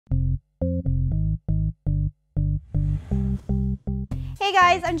Hey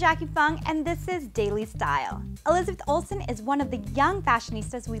guys, I'm Jackie Fung and this is Daily Style. Elizabeth Olsen is one of the young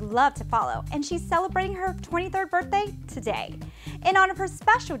fashionistas we love to follow, and she's celebrating her 23rd birthday today. In honor of her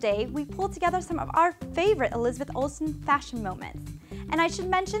special day, we pulled together some of our favorite Elizabeth Olsen fashion moments. And I should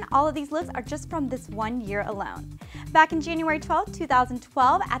mention all of these looks are just from this one year alone. Back in January 12,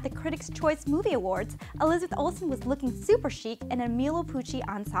 2012, at the Critics' Choice Movie Awards, Elizabeth Olsen was looking super chic in an Emilio Pucci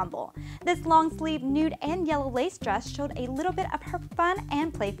ensemble. This long-sleeve nude and yellow lace dress showed a little bit of her fun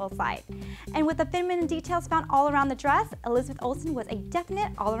and playful side. And with the feminine details found all around the dress, Elizabeth Olsen was a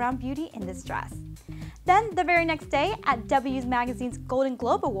definite all-around beauty in this dress. Then, the very next day, at W's Magazine's Golden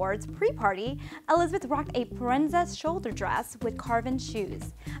Globe Awards pre-party, Elizabeth rocked a Proenza Schouler dress with Carven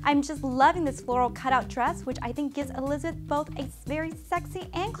shoes. I'm just loving this floral cutout dress, which I think gives Elizabeth both a very sexy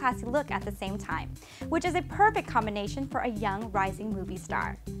and classy look at the same time, which is a perfect combination for a young rising movie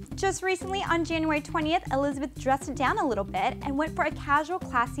star. Just recently, on January 20th, Elizabeth dressed it down a little bit and went for a casual,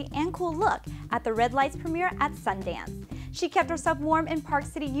 classy, and cool look at the Red Lights premiere at Sundance. She kept herself warm in Park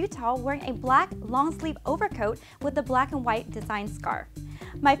City, Utah, wearing a black long-sleeve overcoat with a black and white design scarf.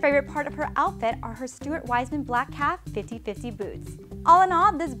 My favorite part of her outfit are her Stuart Weitzman black calf 50-50 boots. All in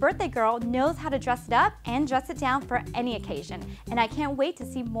all, this birthday girl knows how to dress it up and dress it down for any occasion, and I can't wait to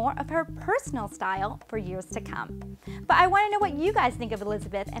see more of her personal style for years to come. But I want to know what you guys think of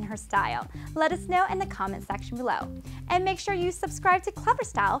Elizabeth and her style. Let us know in the comment section below. And make sure you subscribe to Clever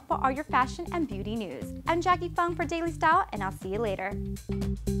Style for all your fashion and beauty news. I'm Jackie Fung for Daily Style, and I'll see you later.